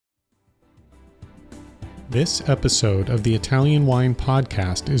This episode of the Italian Wine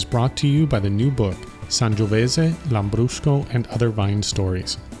Podcast is brought to you by the new book, Sangiovese, Lambrusco, and Other Vine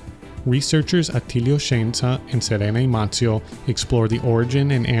Stories. Researchers Attilio Scienza and Serena Imazio explore the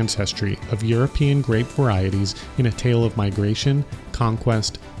origin and ancestry of European grape varieties in a tale of migration,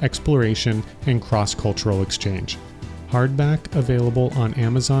 conquest, exploration, and cross-cultural exchange. Hardback available on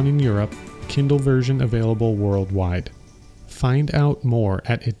Amazon in Europe, Kindle version available worldwide. Find out more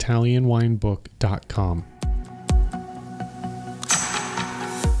at ItalianWineBook.com.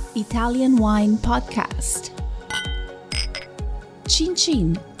 Italian Wine Podcast. Chin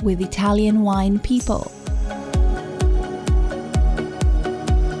Chin with Italian wine people.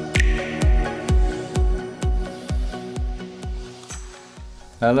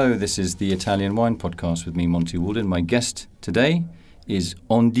 Hello, this is the Italian Wine Podcast with me, Monty Waldin. My guest today is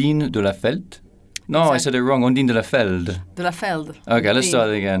Ondine de la Feld. No, I said it wrong. Ondine de la Feld. De la Feld. Okay, let's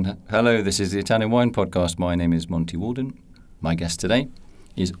start it again. Hello, this is the Italian Wine Podcast. My name is Monty Waldin. My guest today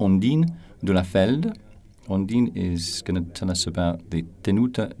is Ondine de la Feld. Ondine is going to tell us about the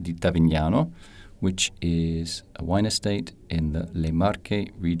Tenuta di Tavignano, which is a wine estate in the Marche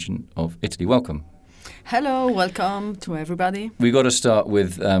region of Italy. Welcome. Hello, welcome to everybody. We got to start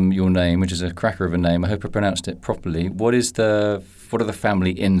with your name, which is a cracker of a name. I hope I pronounced it properly. What are the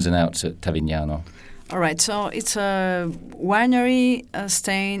family ins and outs at Tavignano? All right, so it's a winery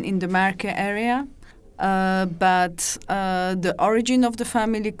staying in the Marche area, but the origin of the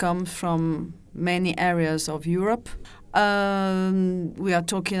family comes from many areas of Europe. We are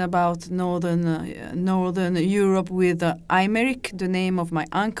talking about northern Europe with Aymeric, the name of my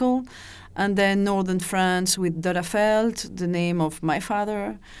uncle, and then northern France with de la Feld, the name of my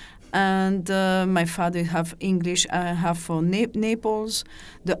father, and my father have English, have for Naples.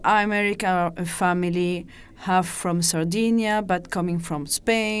 The Aymeric are a family have from Sardinia, but coming from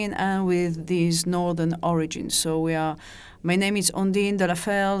Spain and with these northern origins. So my name is Ondine de la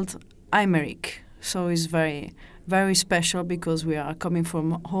Feld Aymeric. So it's very, very special because we are coming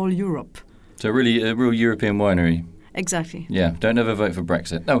from whole Europe. So really a real European winery. Exactly. Yeah, don't ever vote for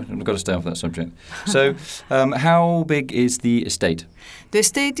Brexit. No, I've got to stay off that subject. So how big is the estate? The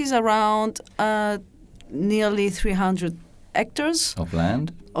estate is around nearly 300 hectares. Of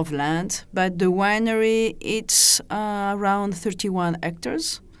land? Of land. But the winery, it's around 31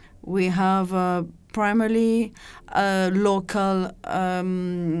 hectares. We have primarily local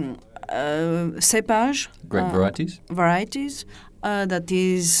cepage. Grape varieties. That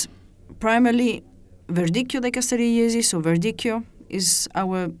is primarily Verdicchio di Castelli, Jesi. So Verdicchio is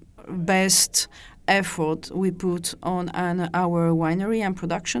our best effort we put on our winery and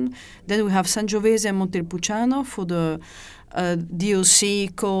production. Then we have Sangiovese and Montepulciano for the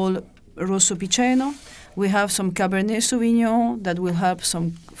DOC called Rosso Piceno. We have some Cabernet Sauvignon that will help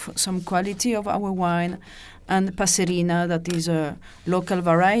some quality of our wine, and Passerina that is a local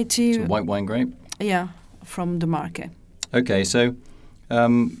variety. So white wine grape? Yeah, from the Marche. Okay, so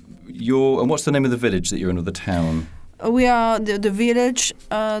and what's the name of the village that you're in, or the town? We are the village,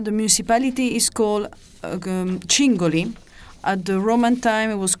 the municipality is called Cingoli. At the Roman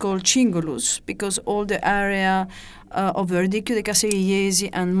time it was called Cingolus because all the area of Verdicchio di Castelli, Jesi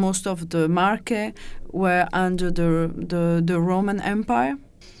and most of the Marche were under the Roman Empire.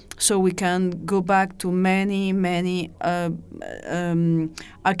 So we can go back to many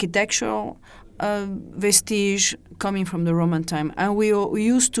architectural vestige coming from the Roman time. And our winery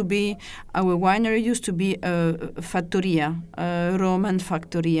used to be a fattoria, a Roman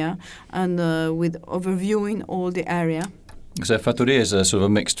fattoria, and with overviewing all the area. So fattoria is a sort of a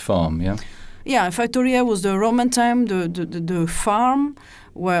mixed farm, yeah? Yeah, fattoria was the Roman time, the farm,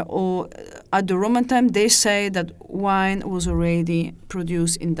 where at the Roman time they say that wine was already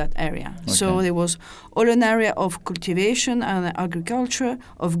produced in that area. Okay. So there was all an area of cultivation and agriculture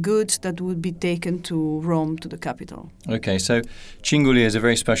of goods that would be taken to Rome, to the capital. Okay, so Cingoli is a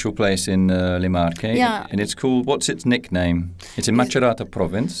very special place in Le Marche. Yeah. And it's called, what's its nickname? It's in Macerata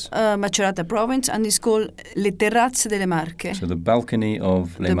province. Macerata province, and it's called Le Terrazze delle Marche. So the balcony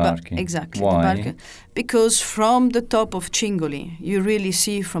of Le Marche. Exactly. Why? Because from the top of Cingoli, you really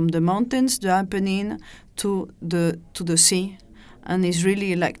see from the mountains, the Apennine, to the sea, and it's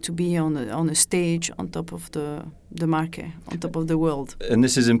really like to be on a stage on top of the Marche, on top of the world. And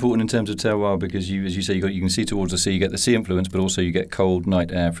this is important in terms of terroir because, as you say, you can see towards the sea, you get the sea influence, but also you get cold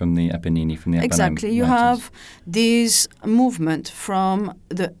night air from the Apennine, from the Apennine Exactly, you Mountains. have this movement from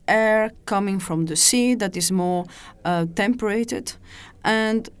the air coming from the sea that is more temperated,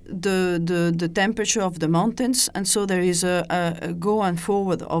 and the temperature of the mountains, and so there is a go and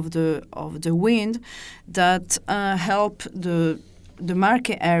forward of the wind that help the the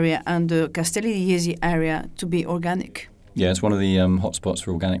Marche area and the Castelli di Jesi area to be organic. Yeah, it's one of the hotspots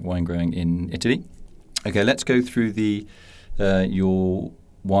for organic wine growing in Italy. Okay, let's go through your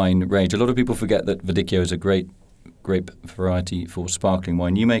wine range. A lot of people forget that Verdicchio is a great grape variety for sparkling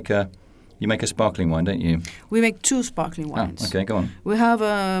wine. You make a sparkling wine, don't you? We make 2 sparkling wines. Oh, okay, go on. We have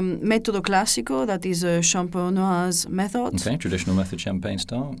a Metodo Classico, that is a champenoise method. Okay, traditional method, champagne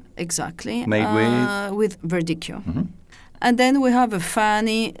style. Exactly. Made with Verdicchio. Mm-hmm. And then we have a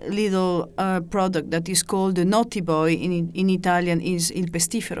funny little product that is called the naughty boy. In Italian is il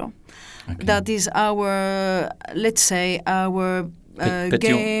pestifero. Okay. That is our, let's say, our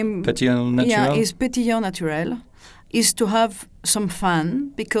game. Pétillant naturel? Yeah, is pétillant naturel. Is to have some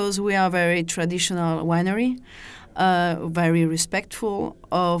fun, because we are very traditional winery, very respectful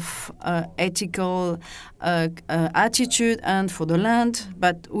of ethical attitude and for the land,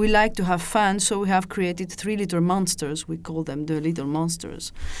 but we like to have fun, so we have created 3 little monsters. We call them the little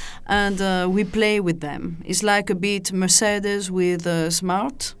monsters, and we play with them. It's like a bit Mercedes with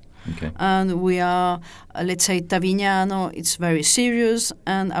Smart. Okay. And we are, let's say, Tavignano, it's very serious,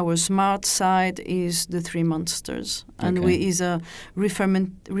 and our smart side is the 3 monsters. And Okay. we is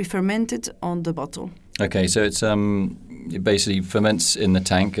re-fermented on the bottle. Okay, so it's it basically ferments in the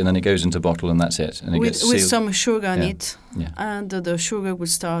tank and then it goes into bottle and that's it. And it gets With sealed. some sugar in Yeah. it. Yeah. And the sugar will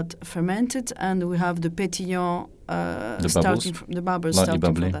start fermented, and we have the pétillant starting from the bubbles Lightly starting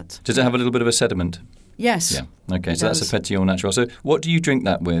bubbly. from that. Does it have a little bit of a sediment? Yes. Yeah. Okay, It so that's does. a pétillant natural. So what do you drink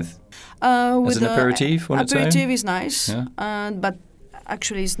that with? As an aperitif on its own? Aperitif is nice, Yeah. but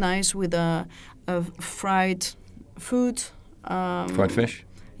actually it's nice with a fried food. Fried fish?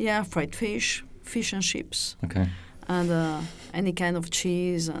 Yeah, fried fish and chips, Okay. and any kind of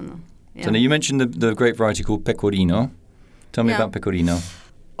cheese. And yeah. So now you mentioned the grape variety called Pecorino. Tell me Yeah. about Pecorino.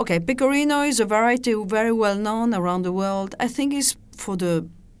 Okay, Pecorino is a variety very well known around the world. I think it's for the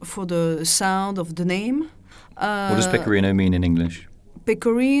sound of the name. What does Pecorino mean in English?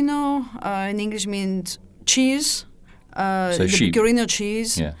 Pecorino in English means cheese. So the sheep. Pecorino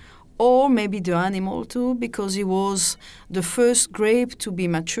cheese. Yeah. Or maybe the animal too, because it was the first grape to be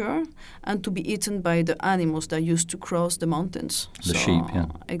mature and to be eaten by the animals that used to cross the mountains. The sheep, yeah.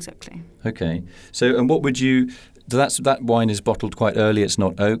 Exactly. Okay. So, and what would you... That wine is bottled quite early. It's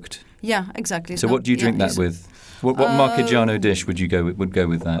not oaked. Yeah, exactly. So, what do you drink that with? What Marchigiano dish would go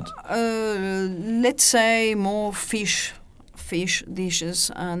with that? Let's say more fish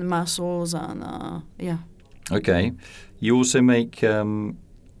dishes and mussels and yeah. Okay. You also make...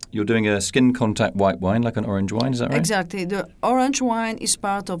 you're doing a skin contact white wine, like an orange wine. Is that right? Exactly. The orange wine is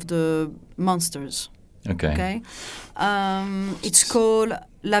part of the monsters. Okay. Okay. It's called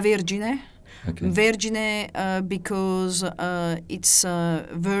La Vergine. Okay. Vergine because it's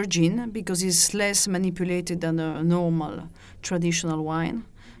virgin, because it's less manipulated than a normal traditional wine.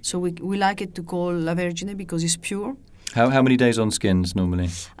 So we like it to call La Vergine because it's pure. How many days on skins normally?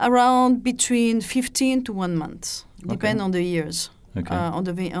 Around between 15 to 1 month, Okay. depend on the years. Okay. On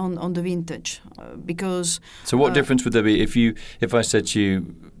the vintage, because. So what difference would there be if I said to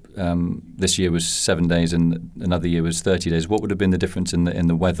you this year was 7 days and another year was 30 days? What would have been the difference in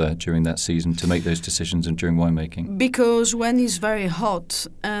the weather during that season to make those decisions and during winemaking? Because when it's very hot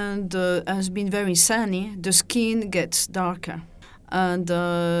and has been very sunny, the skin gets darker, and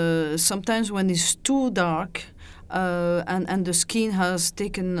sometimes when it's too dark. And the skin has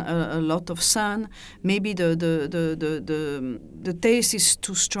taken a lot of sun. Maybe the taste is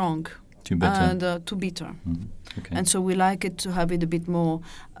too strong, Too bitter. and too bitter. Mhm. Okay. And so we like it to have it a bit more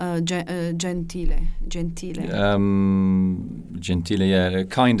gentile. Gentile, yeah,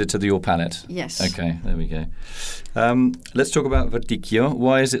 kinder to your palate. Yes. Okay, there we go. Let's talk about Verdicchio.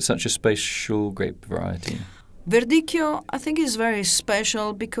 Why is it such a special grape variety? Verdicchio, I think, is very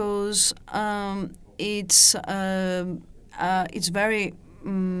special because it's very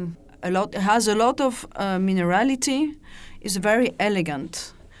it has a lot of minerality. It's very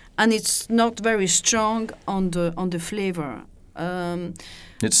elegant, and it's not very strong on the flavor.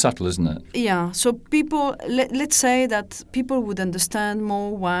 It's subtle, isn't it? Yeah. So people, let's say that people would understand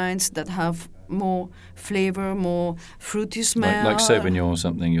more wines that have more flavor, more fruity smell. Like Sauvignon or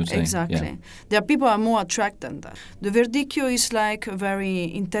something, you're saying. Exactly. Yeah. There are people who are more attracted than that. The Verdicchio is like a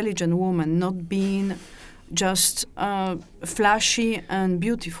very intelligent woman, not being just flashy and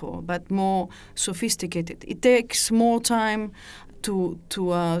beautiful, but more sophisticated. It takes more time to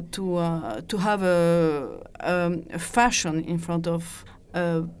have a fashion in front of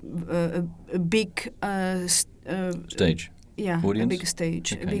a big Stage. yeah, Audience? a big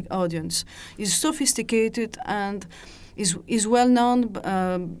stage, Okay. a big audience. It's sophisticated and is well known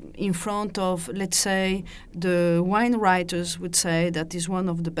in front of, let's say, the wine writers would say that is one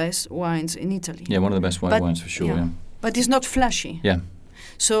of the best wines in Italy. Yeah, one of the best white wines for sure. Yeah. But it's not flashy. Yeah.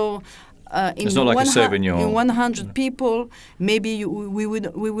 So it's not like a Sauvignon. In 100 people, maybe we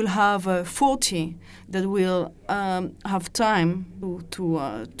will have 40 that will have time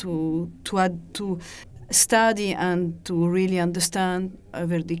to study and to really understand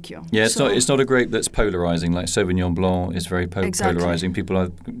Verdicchio. Yeah, it's not a grape that's polarizing. Like Sauvignon Blanc is very polarizing. People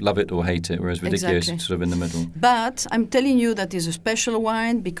love it or hate it, whereas Verdicchio is sort of in the middle. But I'm telling you that it's a special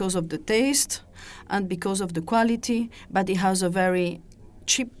wine because of the taste and because of the quality, but it has a very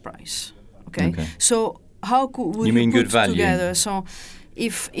cheap price. Okay. So how could you mean put good value together? So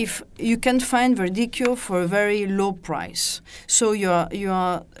if you can find Verdicchio for a very low price, so you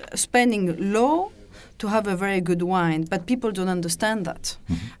are spending low to have a very good wine, but people don't understand that.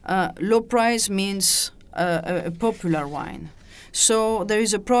 Low price means a popular wine. So there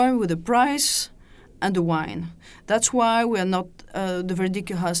is a problem with the price and the wine. That's why we are not. The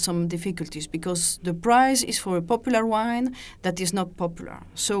Verdicchio has some difficulties because the price is for a popular wine that is not popular.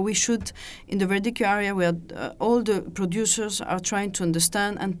 So we should, in the Verdicchio area, where all the producers are trying to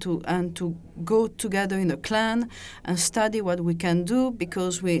understand and to go together in a clan and study what we can do,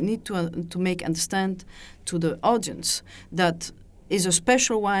 because we need to make understand to the audience that is a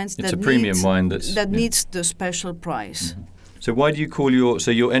special wine it's a premium wine that needs the special price. So why do you call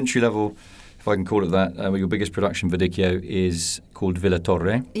your entry level, if I can call it that, your biggest production Verdicchio is called Villa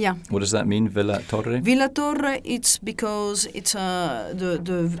Torre? Yeah. What does that mean, Villa Torre? Villa Torre, it's because it's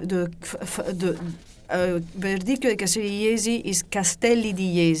the Verdicchio di Castelli di Jesi is Castelli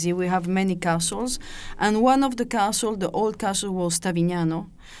di Jesi. We have many castles, and one of the castle, the old castle, was Tavignano.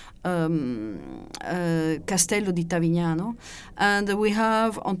 Castello di Tavignano, and we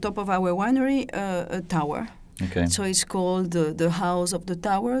have on top of our winery a tower. Okay. So it's called the house of the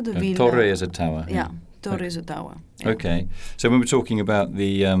tower. The villa. Torre is a tower. Yeah, Torre is a tower. Yeah. Okay. So when we're talking about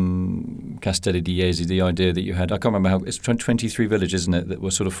the Castelli di Jesi, the idea that you had, I can't remember how, it's 23 villages, isn't it, that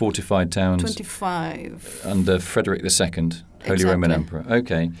were sort of fortified towns? 25. Under Frederick II, Holy Roman Emperor.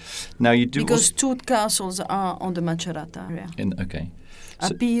 Okay. Now you do... Because two castles are on the Macerata area. Okay.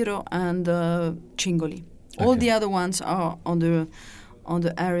 Apiro and Cingoli. All the other ones are on the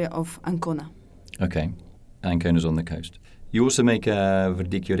area of Ancona. Okay. Ancona's on the coast. You also make a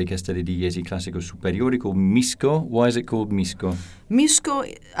Verdicchio di Castelli di Jesi Classico Superiore called Misco. Why is it called Misco? Misco,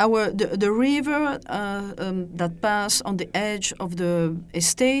 the river that passes on the edge of the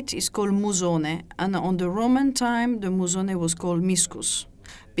estate is called Musone, and on the Roman time the Musone was called Miscus,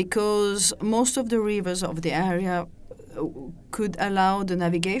 because most of the rivers of the area could allow the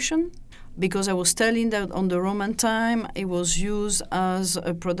navigation, because I was telling that on the Roman time it was used as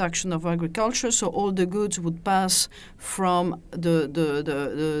a production of agriculture, so all the goods would pass from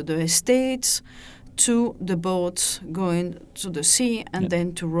the estates to the boats going to the sea and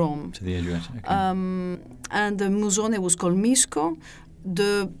then to Rome. To the Adriatic. Okay. And the Musone was called Misco.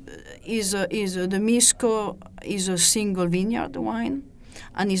 The Misco is a single vineyard wine,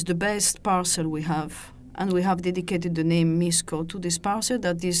 and is the best parcel we have. And we have dedicated the name Misco to this parcel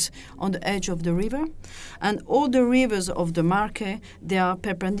that is on the edge of the river. And all the rivers of the Marche, they are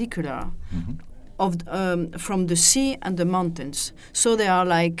perpendicular from the sea and the mountains. So they are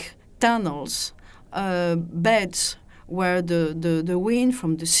like tunnels, beds where the wind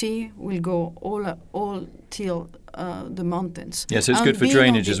from the sea will go all till the mountains. Yeah, so it's good for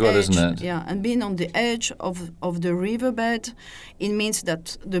drainage as well, isn't it? Yeah, and being on the edge of the riverbed, it means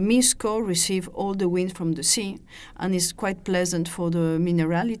that the Misco receive all the wind from the sea, and is quite pleasant for the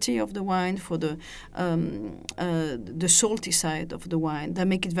minerality of the wine, for the salty side of the wine. That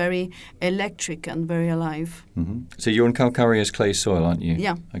make it very electric and very alive. So you're on calcareous clay soil, aren't you?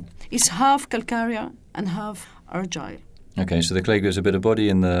 Yeah, it's half calcareous and half argile. Okay, so the clay gives a bit of body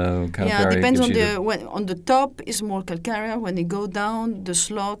in the calcareous. Yeah, depends on the top is more calcareous. When you go down, the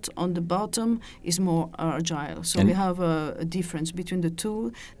slot on the bottom is more argile. So we have a difference between the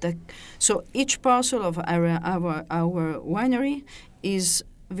two. So each parcel of our winery is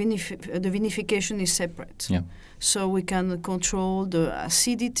the vinification is separate. Yeah. So we can control the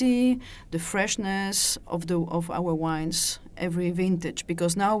acidity, the freshness of our wines every vintage,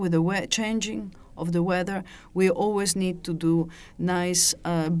 because now with the changing of the weather, we always need to do nice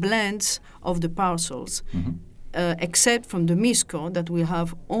blends of the parcels, except from the Misco that will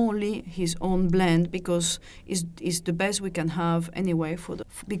have only his own blend, because it's the best we can have anyway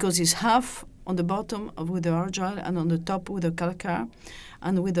because it's half on the bottom with the argile and on the top with the calcare,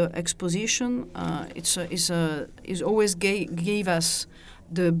 and with the exposition, it's always gave us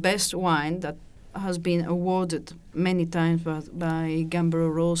the best wine that has been awarded many times by Gambero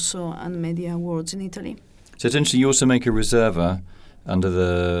Rosso and many awards in Italy. So it's interesting, you also make a reserva under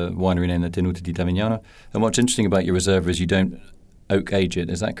the winery name, the Tenuta di Tavignano. And what's interesting about your reserva is you don't oak age it,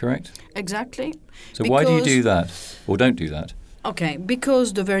 is that correct? Exactly. So why do you do that, or don't do that? Okay,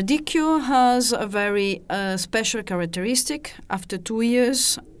 because the Verdicchio has a very special characteristic. After 2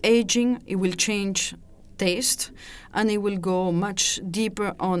 years aging, it will change taste, and it will go much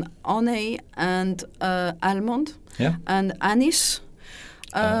deeper on honey and almond and anise.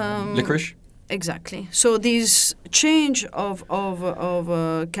 Licorice? Exactly. So this change of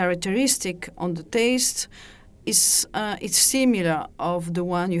characteristic on the taste is it's similar of the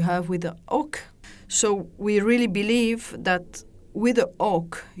one you have with the oak. So we really believe that with the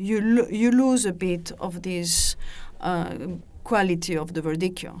oak you lose a bit of this quality of the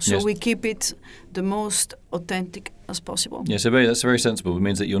Verdicchio. So we keep it the most authentic as possible. Yeah, so that's very sensible. It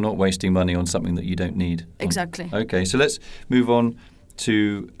means that you're not wasting money on something that you don't need. Exactly. Okay, so let's move on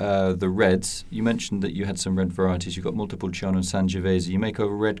to the reds. You mentioned that you had some red varieties. You've got Montepulciano and Sangiovese. You make a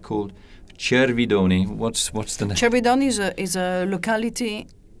red called Cervidoni. What's the name? Cervidoni is a locality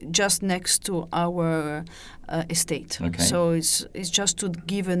just next to our estate. Okay. So it's just to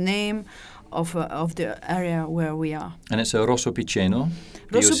give a name of the area where we are. And it's a Rosso Piceno.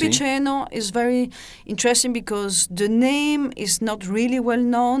 Rosso Piceno is very interesting because the name is not really well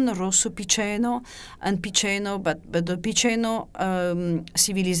known, Rosso Piceno and Piceno, but the Piceno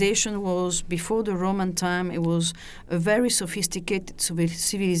civilization was before the Roman time. It was a very sophisticated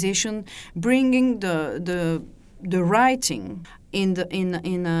civilization, bringing the writing in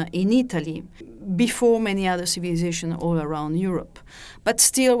Italy before many other civilizations all around Europe. But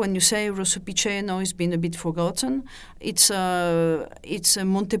still, when you say Rosso Piceno, it's been a bit forgotten. It's a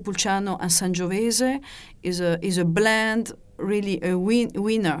Montepulciano and Sangiovese is a blend, really a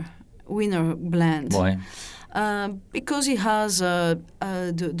winner blend. Why? Because it has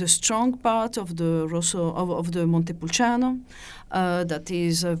the strong part of the Rosso of the Montepulciano that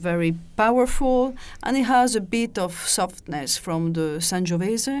is very powerful, and it has a bit of softness from the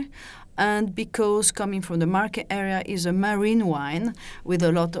Sangiovese. And because coming from the Marche area is a marine wine with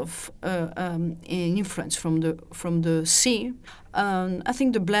a lot of influence from the sea, I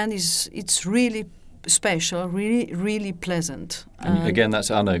think the blend it's really special, really pleasant. And again, that's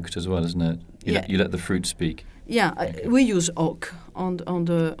unoaked as well, isn't it? You let the fruit speak. Yeah, we use oak on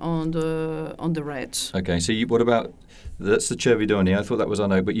the reds. Okay, so what about that's the Cervidoni? I thought that was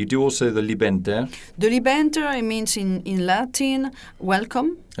unoaked, but you do also the Libenter. The Libenter, it means in Latin,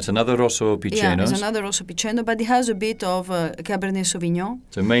 welcome. It's another Rosso Piceno. Yeah, it's another Rosso Piceno, but it has a bit of Cabernet Sauvignon.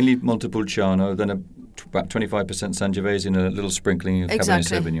 So mainly Montepulciano, then about 25% Sangiovese and a little sprinkling of Cabernet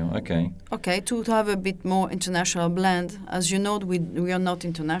Sauvignon. Okay. Okay, to have a bit more international blend. As you know, we are not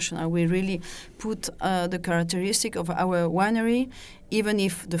international. We really put the characteristic of our winery, even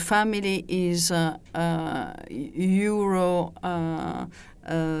if the family is Euro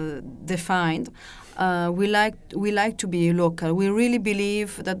defined. We like to be local. We really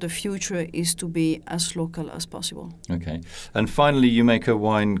believe that the future is to be as local as possible. Okay. And finally, you make a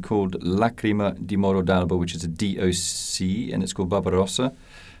wine called Lacrima di Moro d'Alba, which is a DOC, and it's called Barbarossa,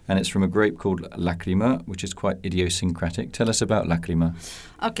 and it's from a grape called Lacrima, which is quite idiosyncratic. Tell us about Lacrima.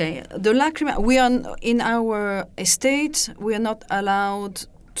 Okay. The Lacrima, we are in our estate, we are not allowed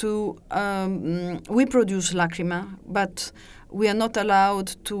to, we produce Lacrima, but we are not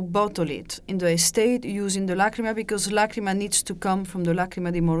allowed to bottle it in the estate using the Lacrima because Lacrima needs to come from the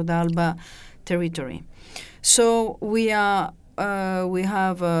Lacrima di Moro d'Alba territory. So we have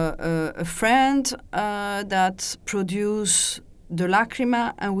a friend that produce the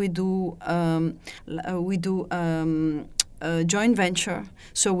Lacrima, and we do a joint venture.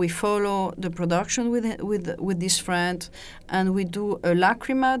 So we follow the production with this friend, and we do a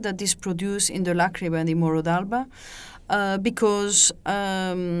Lacrima that is produced in the Lacrima di Moro d'Alba. Because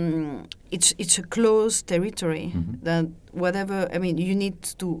it's a closed territory that whatever you need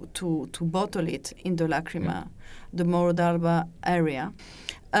to bottle it in the Lacrima, the Moro d'Alba area,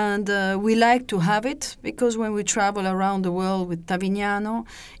 and we like to have it because when we travel around the world with Tavignano,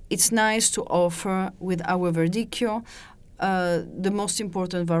 it's nice to offer with our Verdicchio the most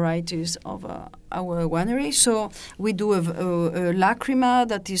important varieties of our winery. So we do a Lacrima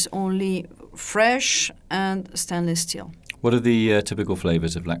that is only fresh and stainless steel. What are the typical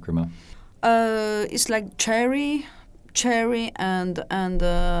flavors of Lacrima? It's like cherry and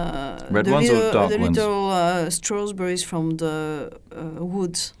red ones or dark the ones? little strawberries from the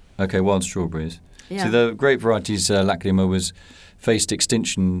woods. Okay, wild strawberries. Yeah. So the grape varieties Lacrima was faced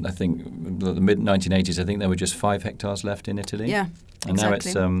extinction, I think, in the mid-1980s. I think there were just 5 hectares left in Italy. Yeah, and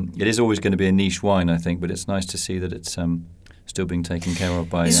exactly. now it is always going to be a niche wine, I think, but it's nice to see that it's still being taken care of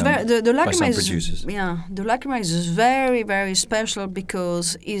by some producers. The Lacrima is very, very special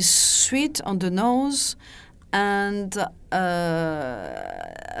because it's sweet on the nose and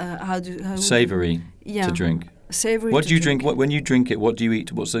savoury to drink. Savory. What do you drink? When you drink it, what do you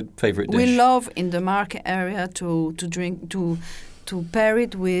eat? What's the favourite dish? We love in the Marche area to drink to pair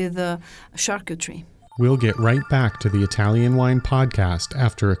it with charcuterie. We'll get right back to the Italian Wine Podcast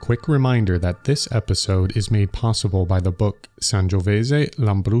after a quick reminder that this episode is made possible by the book Sangiovese,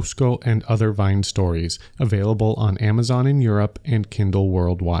 Lambrusco, and Other Vine Stories, available on Amazon in Europe and Kindle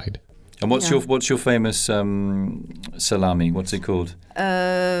worldwide. And what's your famous salami? What's it called?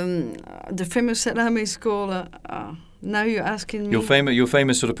 The famous salami is called. Now you're asking me. Your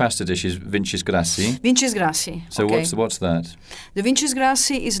famous sort of pasta dish is Vincis Grassi. Vincis Grassi. So okay. what's that? The Vincis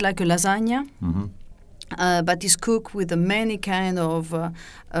Grassi is like a lasagna. Mm-hmm. But it's cooked with many kind of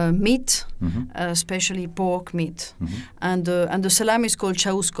meat, especially pork meat, and the salami is called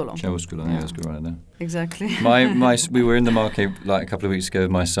ciauscolo. Ciauscolo, yeah, that's good right there. Exactly. We were in the Marche like a couple of weeks ago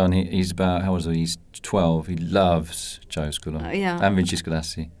with my son. He's about, how old is he? He's 12. He loves ciauscolo. And Vincis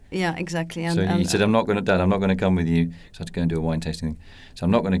Grassi. Yeah, exactly. And he said, Dad, I'm not going to come with you. So I had to go and do a wine tasting thing. So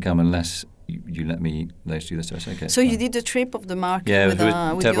I'm not going to come unless you let me do this. So I said, okay. So you did the trip of the Marche with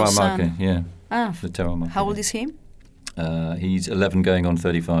Terroir your son? Marche, yeah. The Terroir Marche. How old is he? He's 11 going on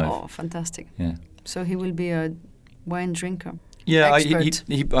 35. Oh, fantastic. Yeah. So he will be a wine drinker. Yeah, I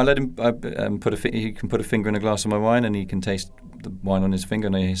let him he can put a finger in a glass of my wine and he can taste the wine on his finger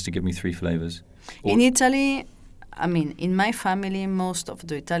and he has to give me 3 flavors. In Italy, I mean, in my family, most of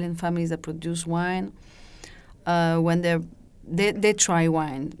the Italian families that produce wine, when they try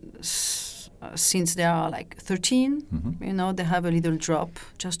wine since they are like 13, they have a little drop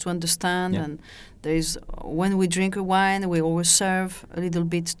just to understand. Yeah. And there is, when we drink a wine, we always serve a little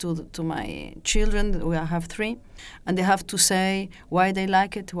bit to my children. We have 3, and they have to say why they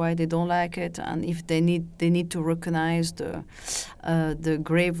like it, why they don't like it, and if they need to recognize the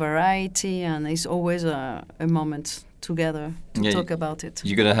grape variety. And it's always a moment together to talk about it.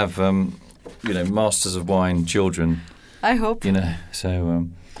 You're going to have, masters of wine children. I hope.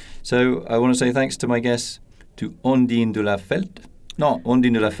 So I want to say thanks to my guests, to Ondine de la Feld.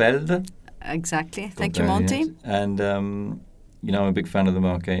 Exactly. Thank you, Monty. And, I'm a big fan of the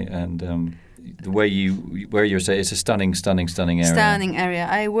Marche. And the way you're saying, it's a stunning area. Stunning area.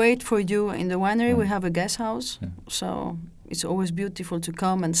 I wait for you in the winery. We have a guest house. Yeah. So it's always beautiful to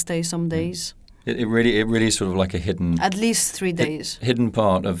come and stay some days. It really is sort of like a hidden... At least 3 days. Hidden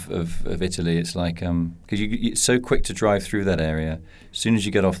part of Italy. It's like... Because it's so quick to drive through that area. As soon as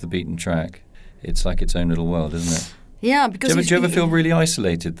you get off the beaten track, it's like its own little world, isn't it? Yeah, because... Do you ever feel really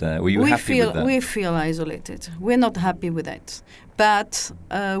isolated there? Were you happy with that? We feel isolated. We're not happy with that. But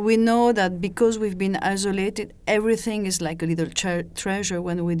we know that because we've been isolated, everything is like a little treasure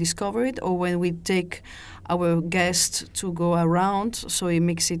when we discover it or when we take our guests to go around. So it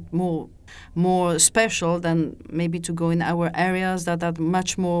makes it more special than maybe to go in our areas that are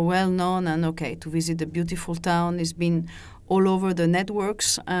much more well-known. And to visit the beautiful town has been all over the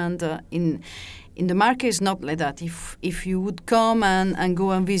networks. And in the Marche is not like that. If you would come and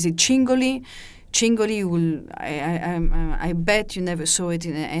go and visit Cingoli, you will. I bet you never saw it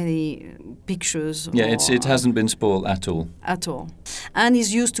in any pictures. Yeah, it hasn't been spoiled at all. At all, and it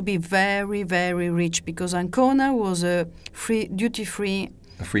used to be very, very rich because Ancona was a duty-free.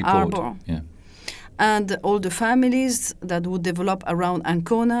 A free port, yeah. And all the families that would develop around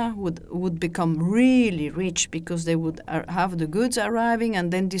Ancona would become really rich because they would have the goods arriving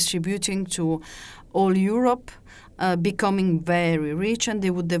and then distributing to all Europe, becoming very rich, and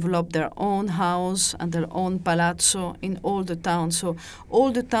they would develop their own house and their own palazzo in all the towns. So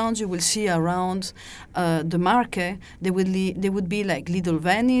all the towns you will see around the Marche, they would be like little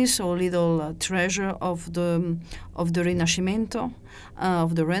Venice or little treasure of the Rinascimento,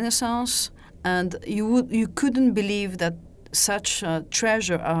 of the Renaissance, and you couldn't believe that such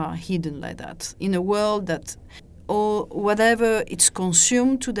treasure are hidden like that in a world that. Or whatever it's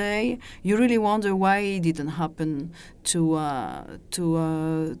consumed today, you really wonder why it didn't happen to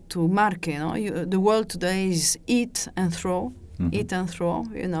Marche. The world today is eat and throw,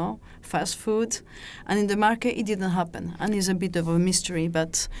 fast food, and in the Marche it didn't happen, and it's a bit of a mystery.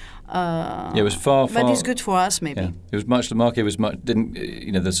 But it was far. But it's good for us, maybe. Yeah. It was much. The Marche was much. Didn't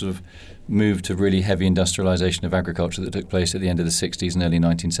the sort of move to really heavy industrialisation of agriculture that took place at the end of the 60s and early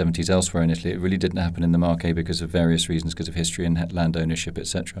 1970s elsewhere in Italy. It really didn't happen in the Marche because of various reasons, because of history and land ownership,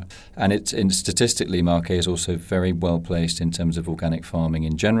 etc. And statistically, Marche is also very well placed in terms of organic farming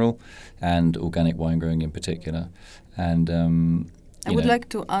in general and organic wine growing in particular. And I would like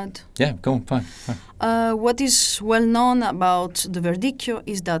to add. Yeah, go on, fine. What is well known about the Verdicchio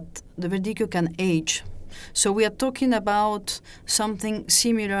is that the Verdicchio can age. So we are talking about something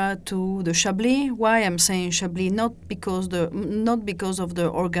similar to the Chablis. Why I'm saying Chablis? Not because of the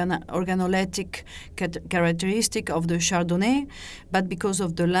organoleptic characteristic of the Chardonnay, but because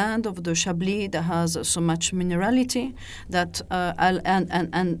of the land of the Chablis that has so much minerality that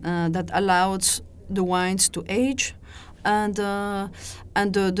that allows the wines to age. And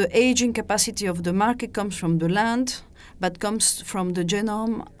the aging capacity of the Marche comes from the land, but comes from the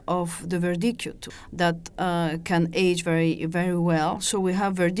genome of the Verdicchio too, that can age very, very well. So we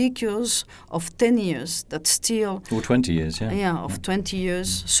have Verdicchios of 10 years that still... Or 20 years, yeah. Yeah, of 20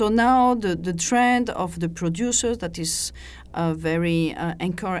 years. So now the trend of the producers that is very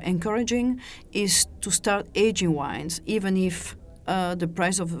encouraging is to start aging wines, even if the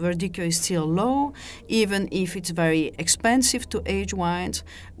price of Verdicchio is still low, even if it's very expensive to age wines.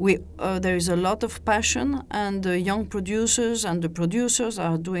 There is a lot of passion, and the young producers and the producers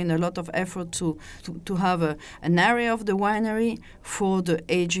are doing a lot of effort to have an area of the winery for the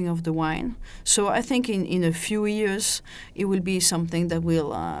aging of the wine. So I think in a few years it will be something that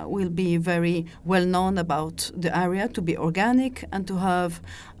will be very well known about the area, to be organic and to have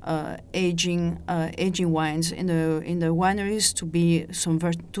aging wines in the wineries, to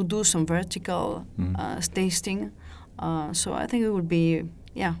do some vertical tasting. So I think it would be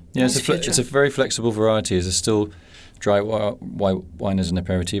it's a very flexible variety. It's still dry wine as an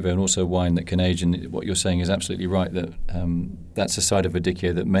aperitivo, and also wine that can age. And what you're saying is absolutely right, that that's a side of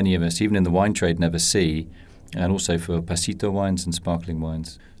Verdicchio that many of us, even in the wine trade, never see, and also for passito wines and sparkling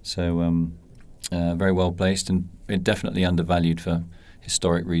wines. So very well placed, and definitely undervalued for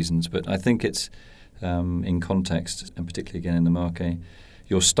historic reasons. But I think it's in context, and particularly again in the Marche,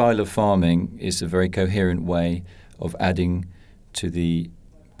 your style of farming is a very coherent way of adding to the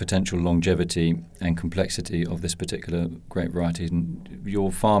potential longevity and complexity of this particular grape variety. And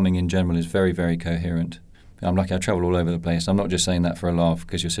your farming in general is very, very coherent. I'm lucky I travel all over the place. I'm not just saying that for a laugh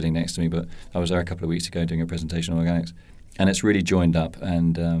because you're sitting next to me, but I was there a couple of weeks ago doing a presentation on organics. And it's really joined up,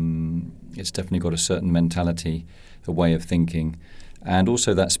 and it's definitely got a certain mentality, a way of thinking, and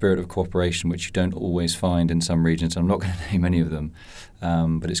also that spirit of cooperation, which you don't always find in some regions. I'm not going to name any of them,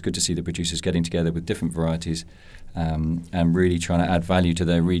 but it's good to see the producers getting together with different varieties and really trying to add value to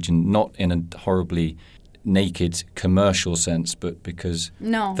their region, not in a horribly naked commercial sense, but because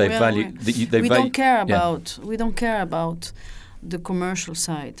we don't care about the commercial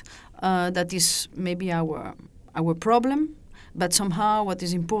side. That is maybe our problem, but somehow what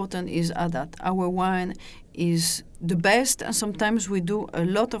is important is that our wine is the best, and sometimes we do a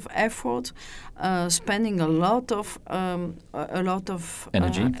lot of effort, spending a lot of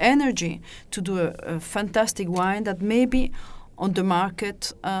energy to do a fantastic wine that maybe on the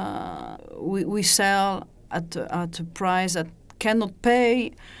market we sell at a price that cannot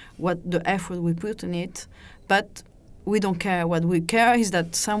pay what the effort we put in it, but we don't care. What we care is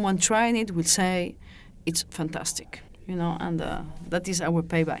that someone trying it will say it's fantastic, and that is our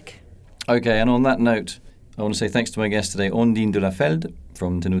payback. Okay, and on that note, I want to say thanks to my guest today, Ondine de la Feld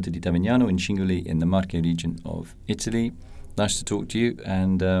from Tenuta di Tavignano in Cingoli in the Marche region of Italy. Nice to talk to you,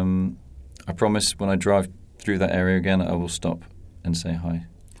 and I promise when I drive through that area again, I will stop and say hi.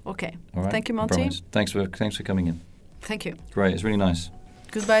 Okay. All right? Thank you, Monty. Thanks for coming in. Thank you. Great, it's really nice.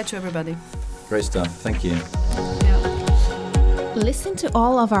 Goodbye to everybody. Great stuff. Thank you. Listen to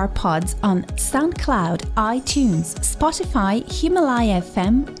all of our pods on SoundCloud, iTunes, Spotify, Himalaya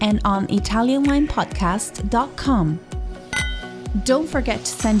FM, and on ItalianWinePodcast.com. Don't forget to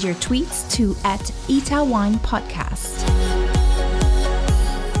send your tweets to @ItaWinePodcast.